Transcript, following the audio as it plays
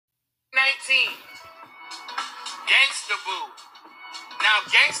Gangsta Boo. Now,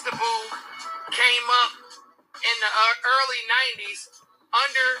 Gangsta Boo came up in the early 90s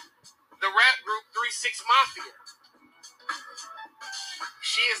under the rap group 3-6 Mafia.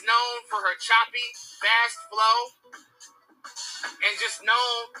 She is known for her choppy, fast flow and just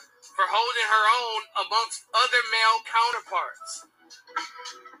known for holding her own amongst other male counterparts.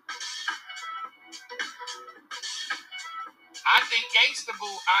 I think Gangsta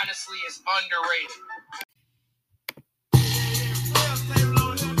Boo, honestly, is underrated.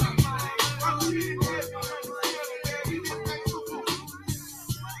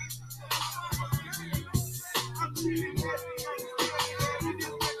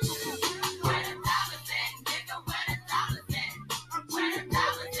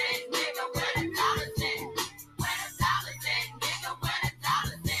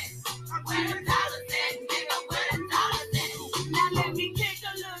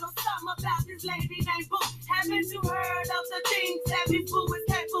 Lady named Boo. Haven't you heard of the things that Miss Boo is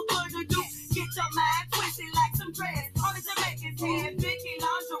capable to do? Get your mind twisted like some dread. Only Jamaican's head, Vicky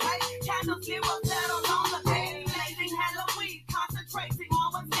lingerie. Candles, mirrors, settle on the bed. Blazing Halloween, concentrating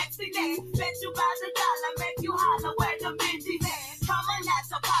on what's next in there. Bet you by the dollar, make you holler where the Benji's at. Come on out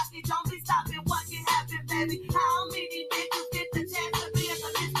your pocket, don't be stopping what can happen, baby. How many bitches get the chance to be a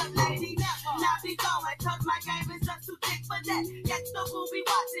solicitor lady? Now be going, cause my game is just too thick for that. Get the Boo be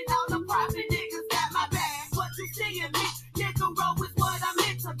watching all the profit niggas got my back. What you see in me, nigga roll with what I'm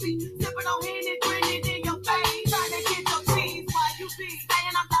meant to be. Sipping on Henny, grinning in your face. Trying to get your cheese while you be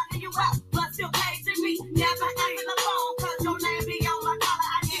saying I'm knocking you out, but still paging me. Never answer the phone, cause your name be on my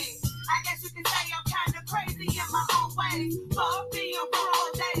collar. I guess you can say I'm kinda crazy in my own way. For being raw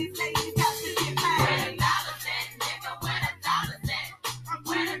days, ladies got to get paid. Where the dollars at, nigga, where the dollars at?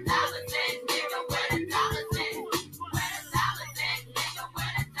 Where the dollars at, nigga, where the dollars at? Where the dollars at, nigga,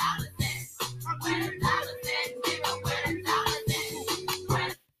 where the dollars at? Where the dollars at, nigga, where the dollars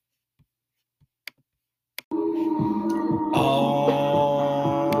at? Oh,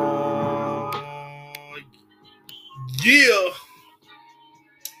 yeah.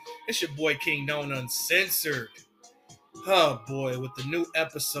 It's your boy Kingknown Uncensored. Oh boy, with the new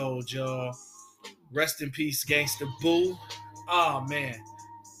episode, y'all. Rest in peace, Gangsta Boo. Oh man.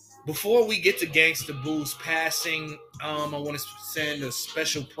 Before we get to Gangsta Boo's passing, I want to send a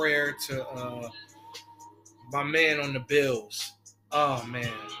special prayer to my man on the Bills. Oh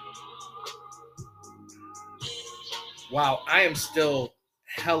man. Wow, I am still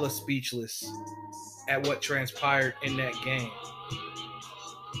hella speechless at what transpired in that game.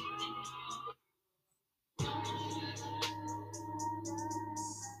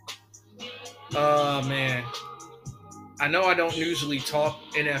 Man. I know I don't usually talk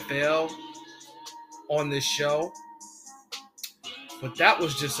NFL on this show, but that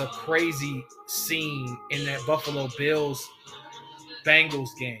was just a crazy scene in that Buffalo Bills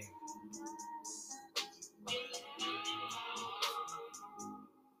Bengals game.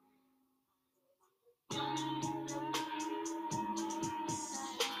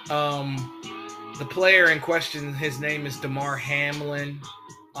 The player in question, his name is Damar Hamlin.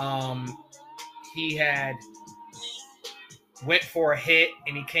 He had went for a hit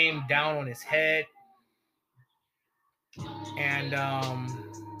and he came down on his head. And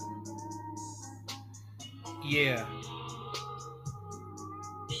yeah.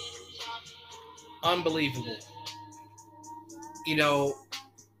 Unbelievable. You know,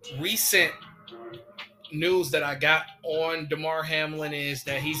 recent news that I got on Damar Hamlin is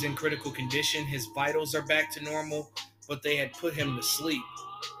that he's in critical condition. His vitals are back to normal, but they had put him to sleep.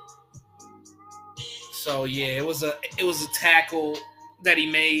 So yeah, it was a tackle that he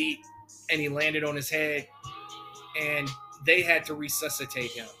made and he landed on his head and they had to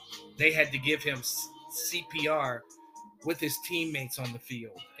resuscitate him. They had to give him CPR with his teammates on the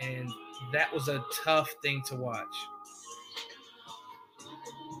field, and that was a tough thing to watch.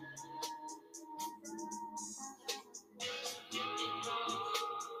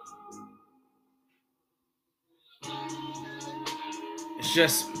 It's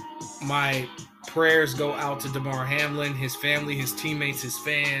just my prayers go out to Damar Hamlin, his family, his teammates, his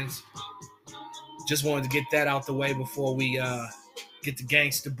fans. Just wanted to get that out the way before we get to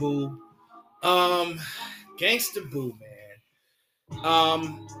Gangsta Boo. Gangsta Boo,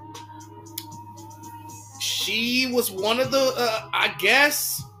 man. She was one of the, I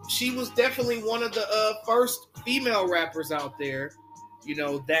guess she was definitely one of the first female rappers out there, you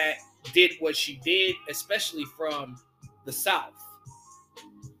know, that did what she did, especially from the South.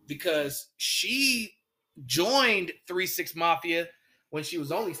 Because she joined 3-6 Mafia when she was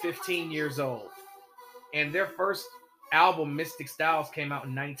only 15 years old. And their first album Mystic Styles came out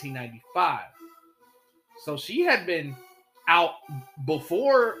in 1995. So she had been out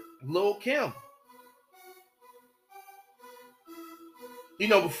before Lil Kim. You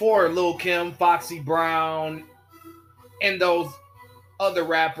know, before Lil Kim, Foxy Brown, and those other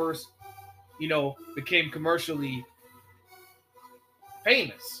rappers, you know, became commercially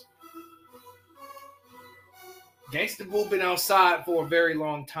famous. Gangsta Boo been outside for a very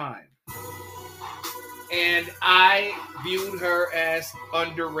long time. And I viewed her as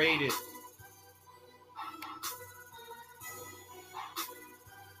underrated.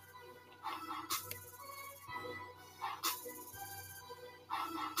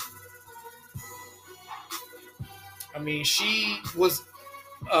 I mean, she was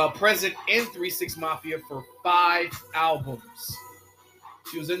present in 3 6 Mafia for 5 albums.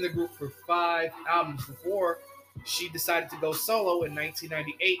 She was in the group for 5 albums before she decided to go solo in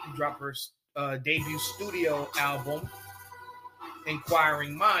 1998 and drop her debut studio album,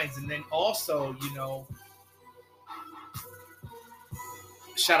 Inquiring Minds. And then also, you know,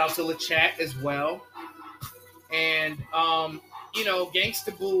 shout out to LeChat as well. And, you know,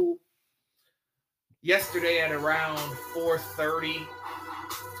 Gangsta Boo yesterday at around 4:30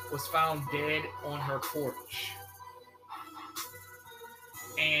 was found dead on her porch.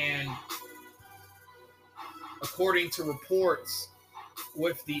 And according to reports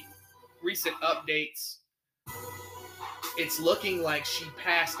with the recent updates, it's looking like she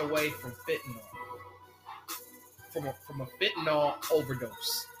passed away from fentanyl, from a fentanyl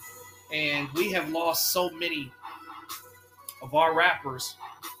overdose. And we have lost so many of our rappers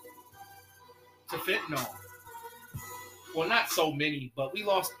to fentanyl. Well, not so many, but we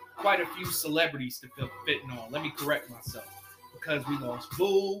lost quite a few celebrities to fentanyl. Let me correct myself. Because we lost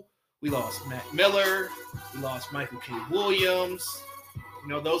Boo, we lost Mac Miller, we lost Michael K. Williams. You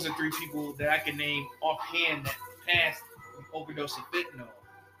know, those are 3 people that I can name offhand that passed an overdose of fentanyl.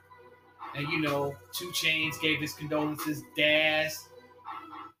 And, you know, 2 Chainz gave his condolences. Daz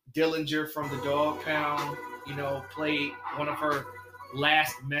Dillinger from the Dog Pound, you know, played one of her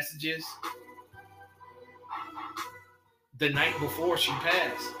last messages the night before she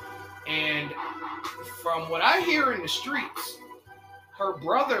passed. And from what I hear in the streets, her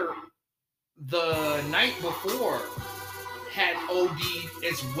brother the night before had OD'd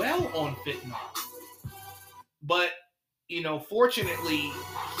as well on fentanyl. But, you know, fortunately,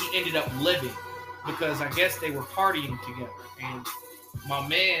 he ended up living because I guess they were partying together. And my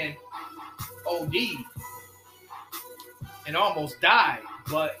man OD'd and almost died,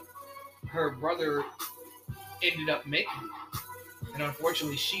 but her brother ended up making it. And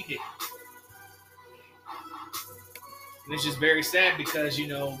unfortunately, she didn't. And it's just very sad because, you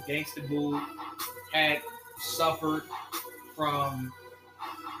know, Gangsta Boo had suffered from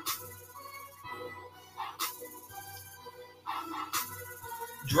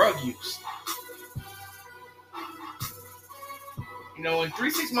drug use. You know, and 3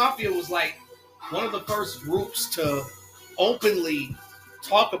 6 Mafia was like one of the first groups to openly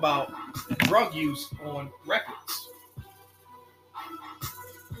talk about drug use on records.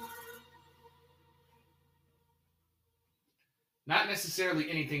 Not necessarily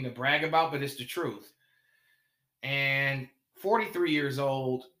anything to brag about, but it's the truth. And 43 years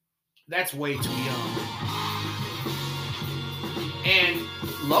old, that's way too young. And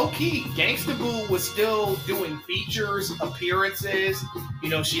low-key, Gangsta Boo was still doing features, appearances. You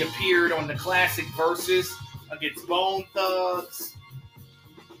know, she appeared on the classic Versus against Bone Thugs.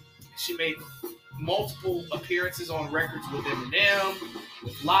 She made multiple appearances on records with Eminem,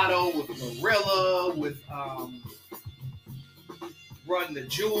 with Lotto, with Gorilla, with Run the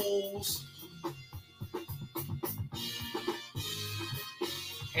Jewels,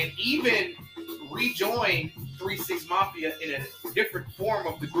 and even rejoined 3 6 Mafia in a different form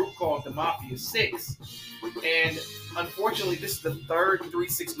of the group called the Mafia 6. And unfortunately, this is the 3rd 3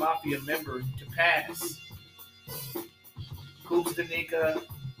 6 Mafia member to pass. Coops Danica,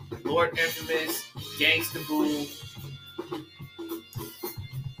 Lord Infamous, Gangsta Boo.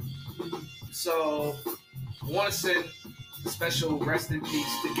 So, I want to send special rest in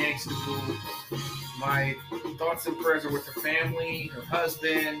peace to Gangsta Boo. My thoughts and prayers are with her family, her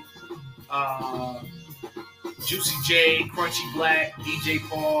husband, Juicy J, Crunchy Black, DJ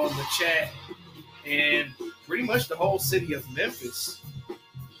Paul, the chat, and pretty much the whole city of Memphis.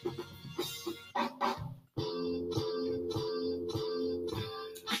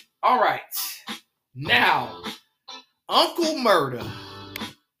 All right, now Uncle Murda,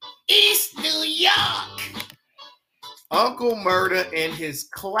 East New York. Uncle Murda and his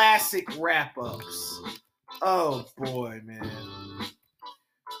classic wrap-ups. Oh boy, man.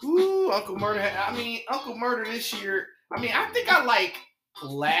 Ooh, Uncle Murda. Uncle Murda this year I mean, I think I like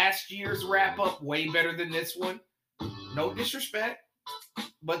last year's wrap up way better than this one. No disrespect,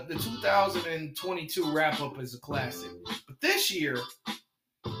 but the 2022 wrap up is a classic. But this year,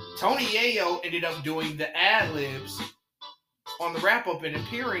 Tony Yayo ended up doing the ad libs on the wrap up and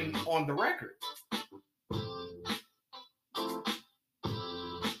appearing on the record.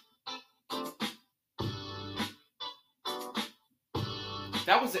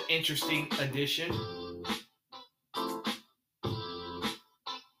 That was an interesting addition.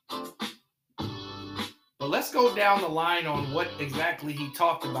 But let's go down the line on what exactly he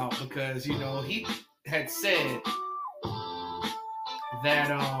talked about, because, you know, he had said that,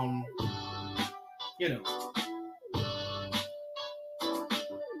 you know,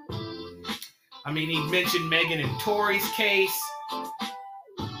 I mean, he mentioned Megan and Tory's case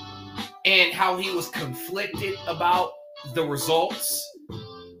and how he was conflicted about the results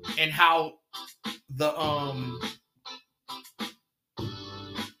and how the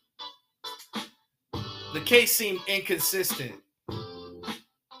case seemed inconsistent.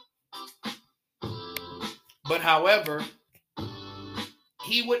 But however,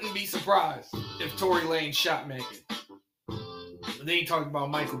 he wouldn't be surprised if Tory Lanez shot Megan. Then he talked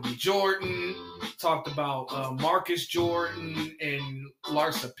about Michael B. Jordan, talked about Marcus Jordan and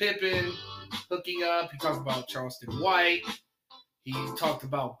Larsa Pippen hooking up. He talked about Charleston White. He talked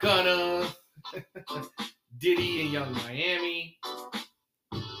about Gunna, Diddy, and Young Miami.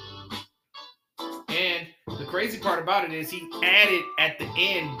 And the crazy part about it is he added at the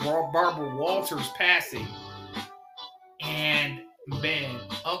end Barbara Walters passing. And man,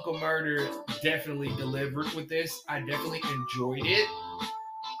 Uncle Murder definitely delivered with this. I definitely enjoyed it.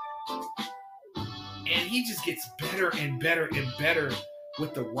 And he just gets better and better and better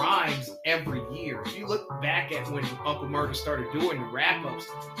with the rhymes every year. If you look back at when Uncle Murder started doing the wrap-ups,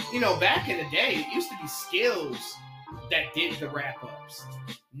 you know, back in the day, it used to be Skills that did the wrap-ups.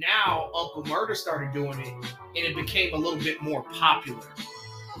 Now, Uncle Murder started doing it, and it became a little bit more popular,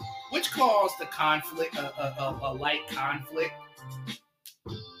 which caused a conflict, a light conflict.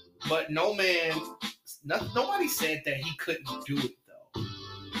 But nobody said that he couldn't do it, though.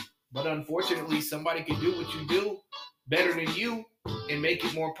 But unfortunately, somebody can do what you do better than you and make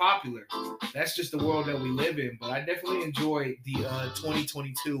it more popular. That's just the world that we live in. But I definitely enjoyed the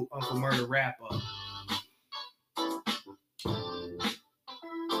 2022 Uncle Murder wrap-up.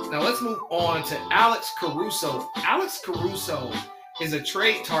 Now let's move on to Alex Caruso. Alex Caruso is a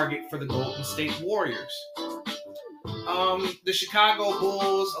trade target for the Golden State Warriors. The Chicago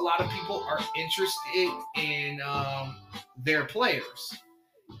Bulls, a lot of people are interested in their players.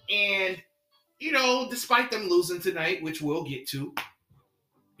 And, you know, despite them losing tonight, which we'll get to,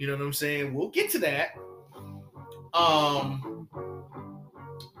 you know what I'm saying? We'll get to that.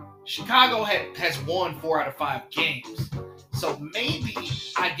 Chicago has won 4 out of 5 games. So maybe,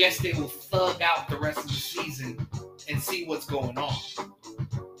 I guess they will thug out the rest of the season and see what's going on.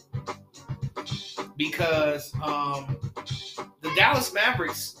 Because the Dallas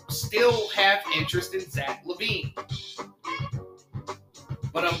Mavericks still have interest in Zach LaVine.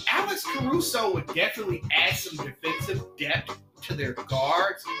 But Alex Caruso would definitely add some defensive depth to their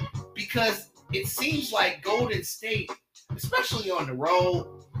guards, because it seems like Golden State, especially on the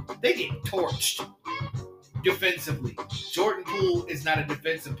road, they get torched defensively. Jordan Poole is not a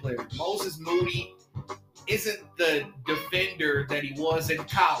defensive player. Moses Moody isn't the defender that he was in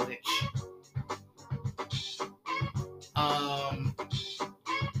college.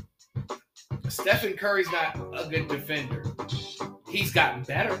 Stephen Curry's not a good defender. He's gotten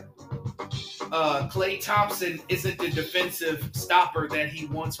better. Klay Thompson isn't the defensive stopper that he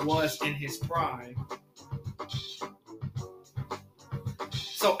once was in his prime.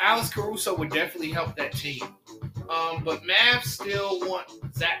 So Alex Caruso would definitely help that team. But Mavs still want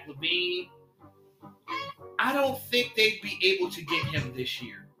Zach LaVine. I don't think they'd be able to get him this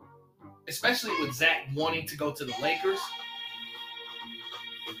year, especially with Zach wanting to go to the Lakers.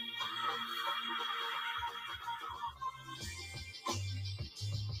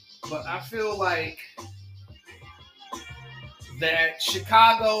 But I feel like that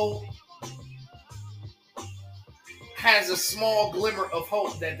Chicago has a small glimmer of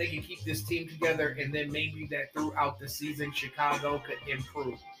hope that they can keep this team together, and then maybe that throughout the season, Chicago could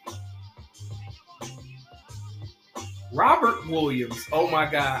improve. Robert Williams, oh my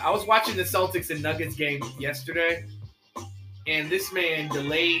God. I was watching the Celtics and Nuggets game yesterday, and this man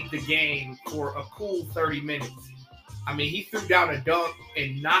delayed the game for a cool 30 minutes. I mean, he threw down a dunk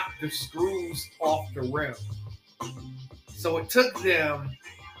and knocked the screws off the rim. So it took them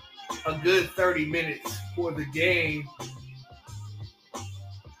a good 30 minutes for the game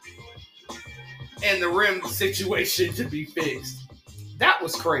and the rim situation to be fixed. That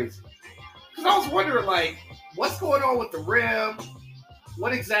was crazy. Because I was wondering, like, what's going on with the rim?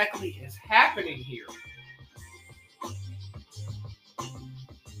 What exactly is happening here?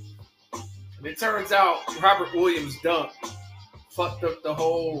 And it turns out Robert Williams' dunk fucked up the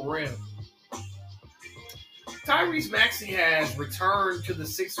whole rim. Tyrese Maxey has returned to the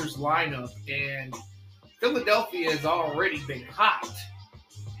Sixers lineup, and Philadelphia has already been hot.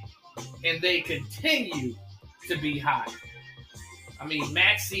 And they continue to be hot. I mean,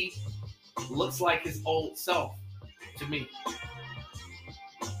 Maxey looks like his old self to me.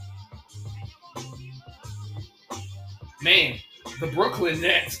 Man, the Brooklyn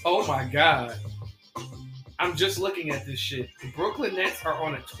Nets, oh my God. I'm just looking at this shit. The Brooklyn Nets are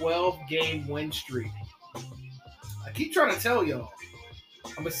on a 12-game win streak. I keep trying to tell y'all.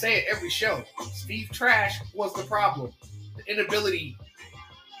 I'm going to say it every show. Steve Trash was the problem. The inability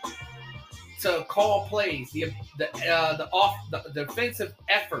to call plays, the defensive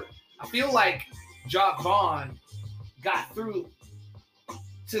effort. I feel like Jock Vaughn got through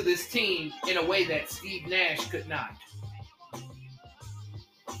to this team in a way that Steve Nash could not.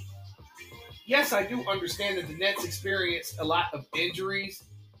 Yes, I do understand that the Nets experienced a lot of injuries,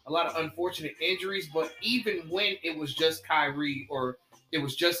 a lot of unfortunate injuries, but even when it was just Kyrie or it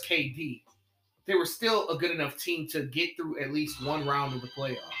was just KD, they were still a good enough team to get through at least one round of the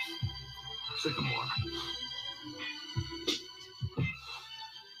playoffs. Sycamore.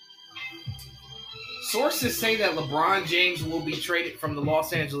 Sources say that LeBron James will be traded from the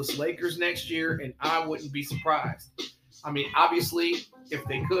Los Angeles Lakers next year, and I wouldn't be surprised. I mean, obviously, if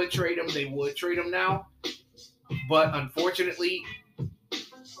they could trade him, they would trade him now. But unfortunately,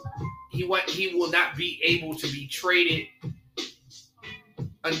 he will not be able to be traded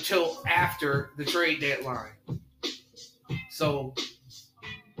until after the trade deadline. So,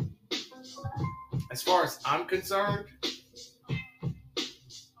 as far as I'm concerned,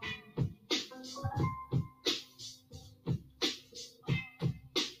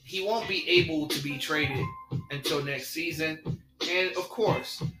 he won't be able to be traded until next season. And, of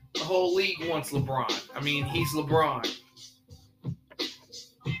course, the whole league wants LeBron. I mean, he's LeBron.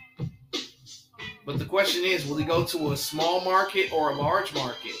 But the question is, will he go to a small market or a large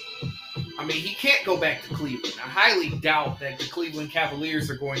market? I mean, he can't go back to Cleveland. I highly doubt that the Cleveland Cavaliers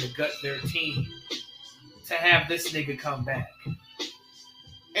are going to gut their team to have this nigga come back.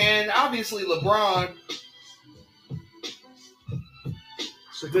 And obviously, LeBron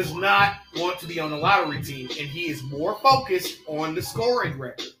does not want to be on the lottery team, and he is more focused on the scoring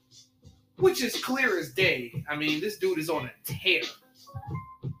record, which is clear as day. I mean, this dude is on a tear.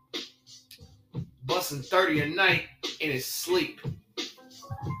 Busting 30 a night in his sleep.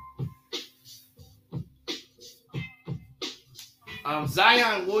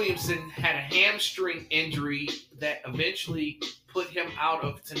 Zion Williamson had a hamstring injury that eventually put him out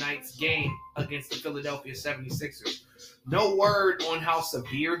of tonight's game against the Philadelphia 76ers. No word on how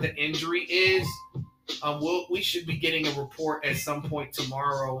severe the injury is. We should be getting a report at some point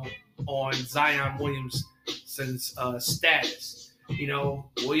tomorrow on Zion Williamson's status. You know,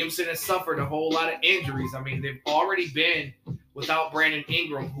 Williamson has suffered a whole lot of injuries. I mean, they've already been without Brandon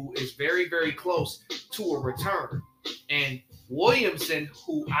Ingram, who is very, very close to a return. And Williamson,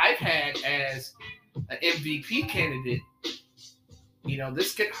 who I've had as an MVP candidate, you know,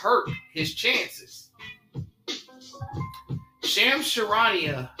 this could hurt his chances. Shams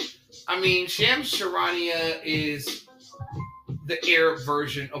Charania is the Arab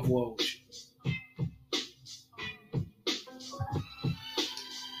version of Woj.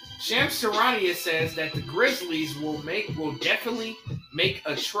 Shams Charania says that the Grizzlies will definitely make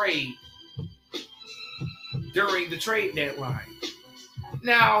a trade during the trade deadline.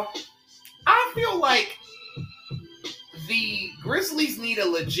 Now, I feel like the Grizzlies need a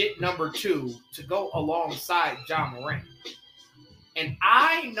legit number 2 to go alongside Ja Morant. And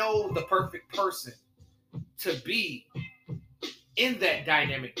I know the perfect person to be in that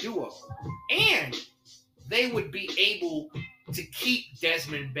dynamic duo. And they would be able to keep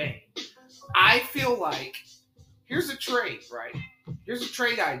Desmond Bain. I feel like, here's a trade, right? Here's a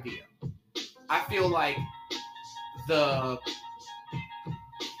trade idea. I feel like the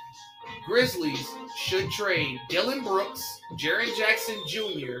Grizzlies should trade Dylan Brooks, Jaren Jackson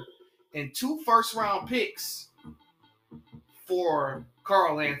Jr., and 2 first-round picks for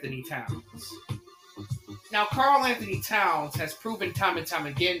Karl Anthony Towns. Now, Karl Anthony Towns has proven time and time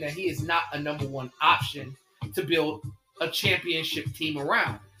again that he is not a number 1 option to build a championship team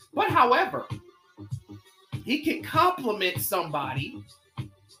around. But, however, he can complement somebody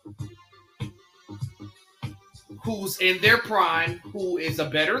who's in their prime, who is a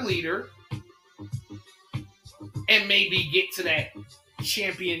better leader, and maybe get to that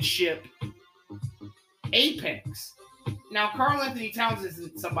championship apex. Now, Karl Anthony Towns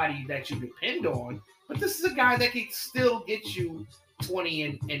isn't somebody that you depend on, but this is a guy that can still get you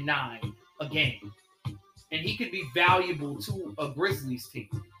 20 and 9 a game. And he could be valuable to a Grizzlies team.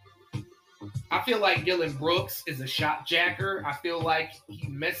 I feel like Dylan Brooks is a shot jacker. I feel like he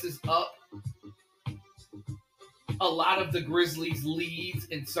messes up a lot of the Grizzlies' leads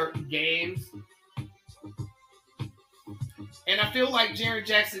in certain games. And I feel like Jaren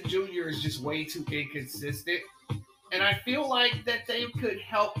Jackson Jr. is just way too inconsistent. And I feel like that they could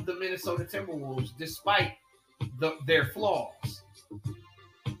help the Minnesota Timberwolves despite their flaws.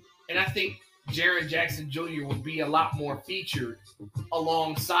 And I think Jaren Jackson Jr. will be a lot more featured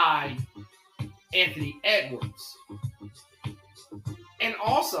alongside Anthony Edwards. And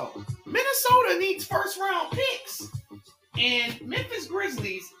also, Minnesota needs first-round picks. And Memphis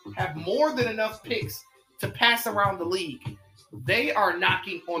Grizzlies have more than enough picks to pass around the league. They are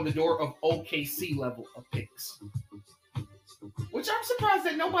knocking on the door of OKC level of picks. Which I'm surprised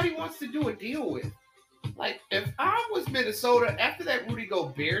that nobody wants to do a deal with. Like, if I was Minnesota, after that Rudy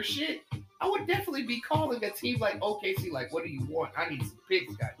Gobert shit, I would definitely be calling a team like OKC, like, what do you want? I need some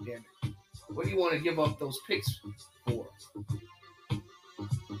picks, goddammit. What do you want to give up those picks for?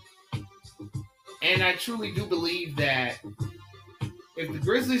 And I truly do believe that if the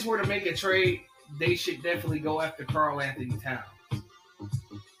Grizzlies were to make a trade, they should definitely go after Karl Anthony Towns.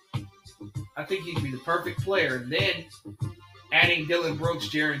 I think he'd be the perfect player. And then adding Dylan Brooks,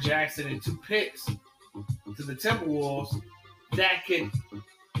 Jaren Jackson, and 2 picks to the Timberwolves, that could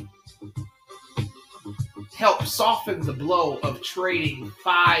help soften the blow of trading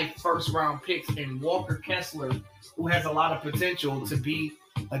 5 first-round picks and Walker Kessler, who has a lot of potential to be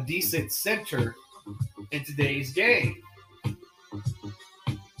a decent center in today's game.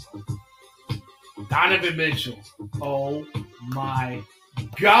 Donovan Mitchell. Oh my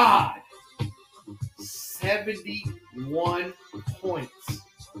God. 71 points.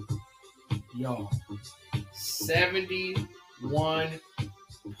 Yo. 71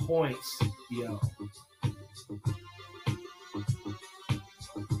 points. Yo.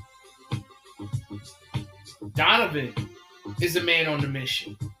 Donovan is a man on the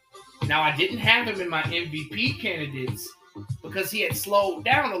mission. Now, I didn't have him in my MVP candidates because he had slowed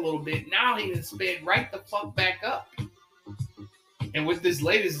down a little bit. Now he has sped right the fuck back up. And with this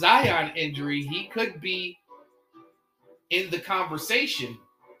latest Zion injury, he could be in the conversation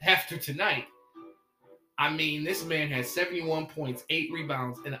after tonight. I mean, this man has 71 points, 8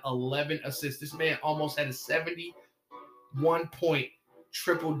 rebounds, and 11 assists. This man almost had a 71-point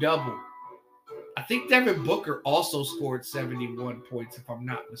triple-double. I think Devin Booker also scored 71 points, if I'm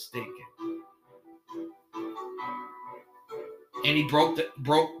not mistaken. And he broke the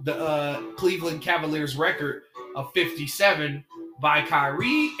Cleveland Cavaliers record of 57 by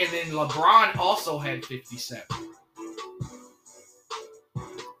Kyrie, and then LeBron also had 57.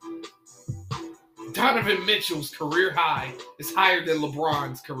 Donovan Mitchell's career high is higher than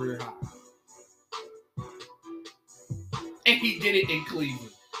LeBron's career high. And he did it in Cleveland.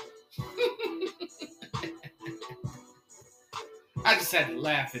 I just had to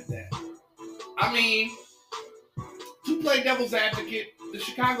laugh at that. I mean, to play devil's advocate, the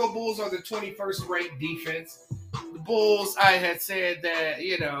Chicago Bulls are the 21st ranked defense. The Bulls, I had said that,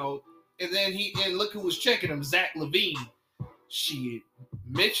 and then look who was checking them, Zach LaVine. Shit,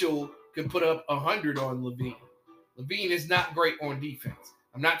 Mitchell could put up 100 on LaVine. LaVine is not great on defense.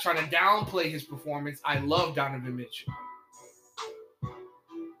 I'm not trying to downplay his performance. I love Donovan Mitchell.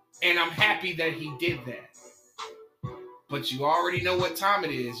 And I'm happy that he did that. But you already know what time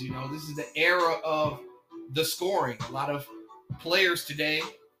it is. This is the era of the scoring. A lot of players today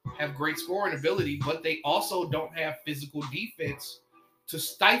have great scoring ability, but they also don't have physical defense to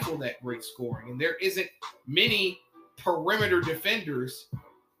stifle that great scoring. And there isn't many perimeter defenders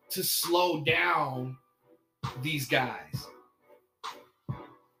to slow down these guys. I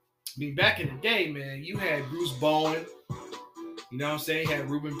mean, back in the day, man, you had Bruce Bowen. You know what I'm saying? You had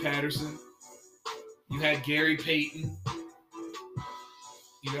Ruben Patterson. You had Gary Payton.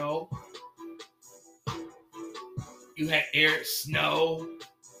 You had Eric Snow.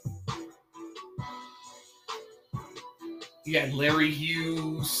 You had Larry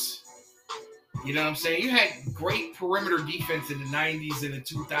Hughes. You know what I'm saying? You had great perimeter defense in the 90s and the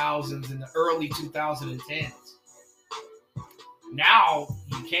 2000s and the early 2010s. Now,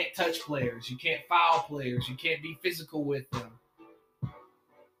 you can't touch players. You can't foul players. You can't be physical with them.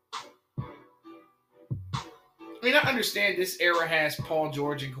 I mean, I understand this era has Paul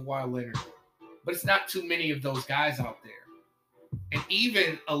George and Kawhi Leonard, but it's not too many of those guys out there. And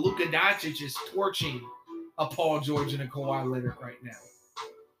even a Luka Doncic is torching a Paul George and a Kawhi Leonard right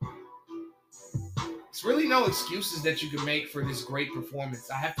now. It's really no excuses that you can make for this great performance.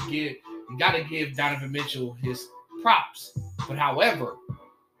 You got to give Donovan Mitchell his props. But however,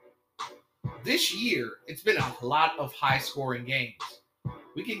 this year, it's been a lot of high-scoring games.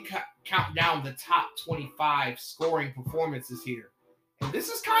 We can count down the top 25 scoring performances here. And this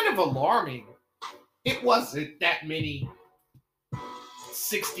is kind of alarming. It wasn't that many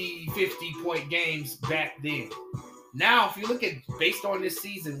 60, 50-point games back then. Now, if you look at, based on this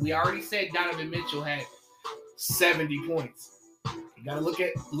season, we already said Donovan Mitchell had 70 points. You got to look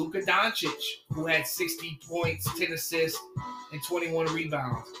at Luka Doncic, who had 60 points, 10 assists, and 21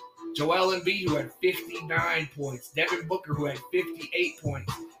 rebounds. Joel Embiid, who had 59 points. Devin Booker, who had 58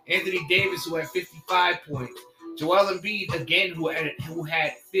 points. Anthony Davis, who had 55 points. Joel Embiid, again, who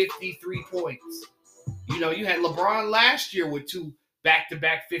had 53 points. You know, you had LeBron last year with 2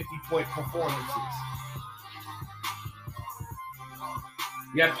 back-to-back 50-point performances.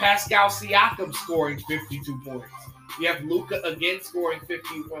 You have Pascal Siakam scoring 52 points. You have Luka again scoring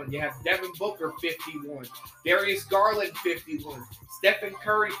 51. You have Devin Booker 51. Darius Garland 51. Stephen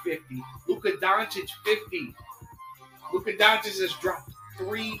Curry 50. Luka Doncic 50. Luka Doncic has dropped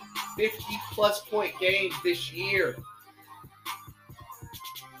 3 50-plus point games this year.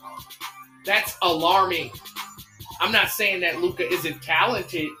 That's alarming. I'm not saying that Luka isn't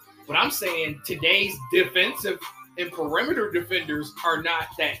talented, but I'm saying today's defensive and perimeter defenders are not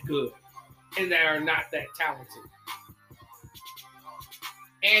that good and they are not that talented.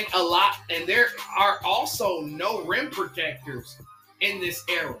 And there are also no rim protectors in this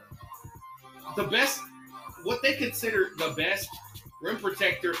era. What they consider the best rim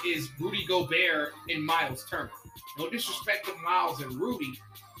protector is Rudy Gobert and Miles Turner. No disrespect to Miles and Rudy,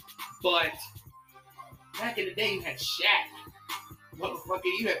 but back in the day you had Shaq. Motherfucker,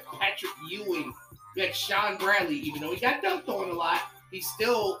 you had Patrick Ewing. You had Sean Bradley, even though he got dunked on a lot, he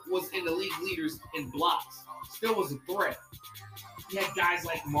still was in the league leaders in blocks. Still was a threat. You had guys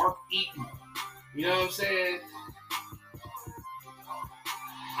like Mark Eaton. You know what I'm saying?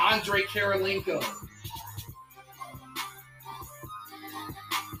 Andre Karolinko.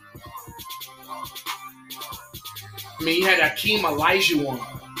 I mean, you had Hakeem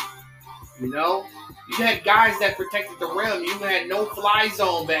Olajuwon. You know? You had guys that protected the rim. You had no fly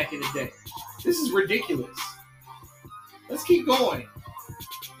zone back in the day. This is ridiculous. Let's keep going.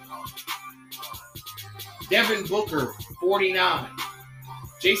 Devin Booker, 49.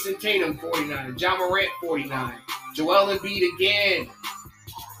 Jason Tatum, 49. Ja Morant, 49. Joel Embiid again,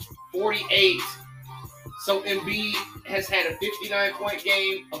 48. So Embiid has had a 59-point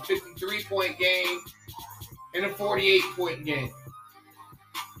game, a 53-point game, and a 48-point game.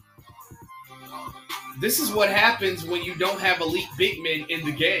 This is what happens when you don't have elite big men in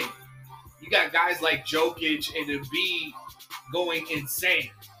the game. You got guys like Jokic and Embiid going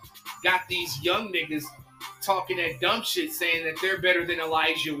insane. Got these young niggas talking that dumb shit saying that they're better than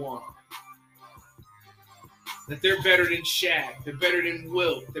Olajuwon. That they're better than Shaq. They're better than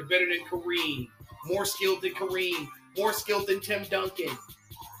Wilt. They're better than Kareem. More skilled than Kareem. More skilled than Tim Duncan.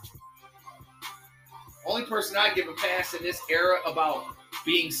 Only person I give a pass in this era about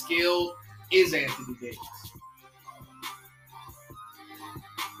being skilled is Anthony Davis.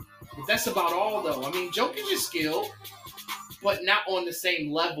 But that's about all, though. I mean, Jokic is skilled, but not on the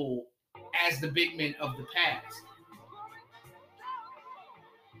same level as the big men of the past.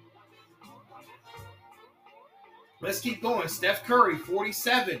 Let's keep going. Steph Curry,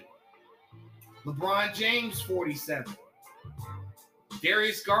 47. LeBron James, 47.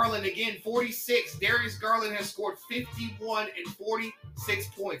 Darius Garland, again, 46. Darius Garland has scored 51 and 46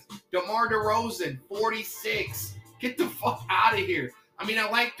 points. DeMar DeRozan, 46. Get the fuck out of here. I mean, I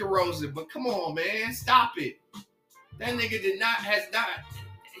like DeRozan, but come on, man. Stop it. That nigga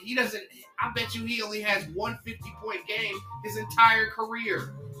I bet you he only has one 50-point game his entire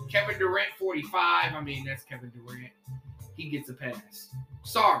career. Kevin Durant, 45. I mean, that's Kevin Durant. He gets a pass.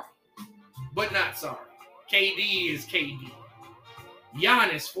 Sorry, but not sorry. KD is KD.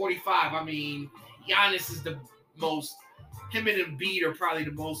 Giannis, 45. I mean, Giannis is the most, him and Embiid are probably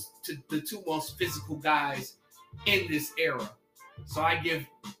the two most physical guys in this era. So I give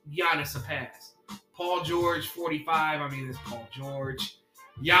Giannis a pass. Paul George, 45. I mean, that's Paul George.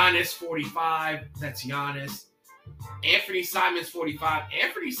 Giannis, 45. That's Giannis. Anthony Simons, 45.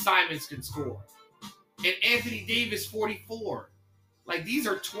 Anthony Simons can score. And Anthony Davis, 44. Like, these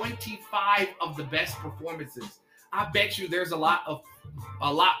are 25 of the best performances. I bet you there's a lot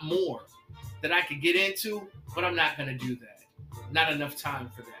more that I could get into, but I'm not going to do that. Not enough time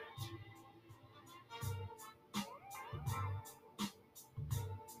for that.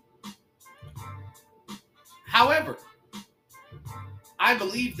 However, I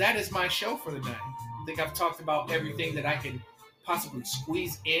believe that is my show for the night. I think I've talked about everything that I can possibly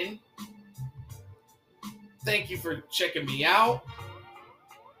squeeze in. Thank you for checking me out.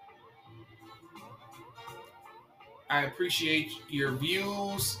 I appreciate your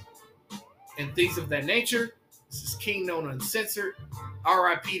views and things of that nature. This is Kingknown Uncensored.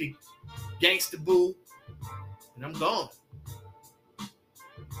 RIP to Gangsta Boo. And I'm gone.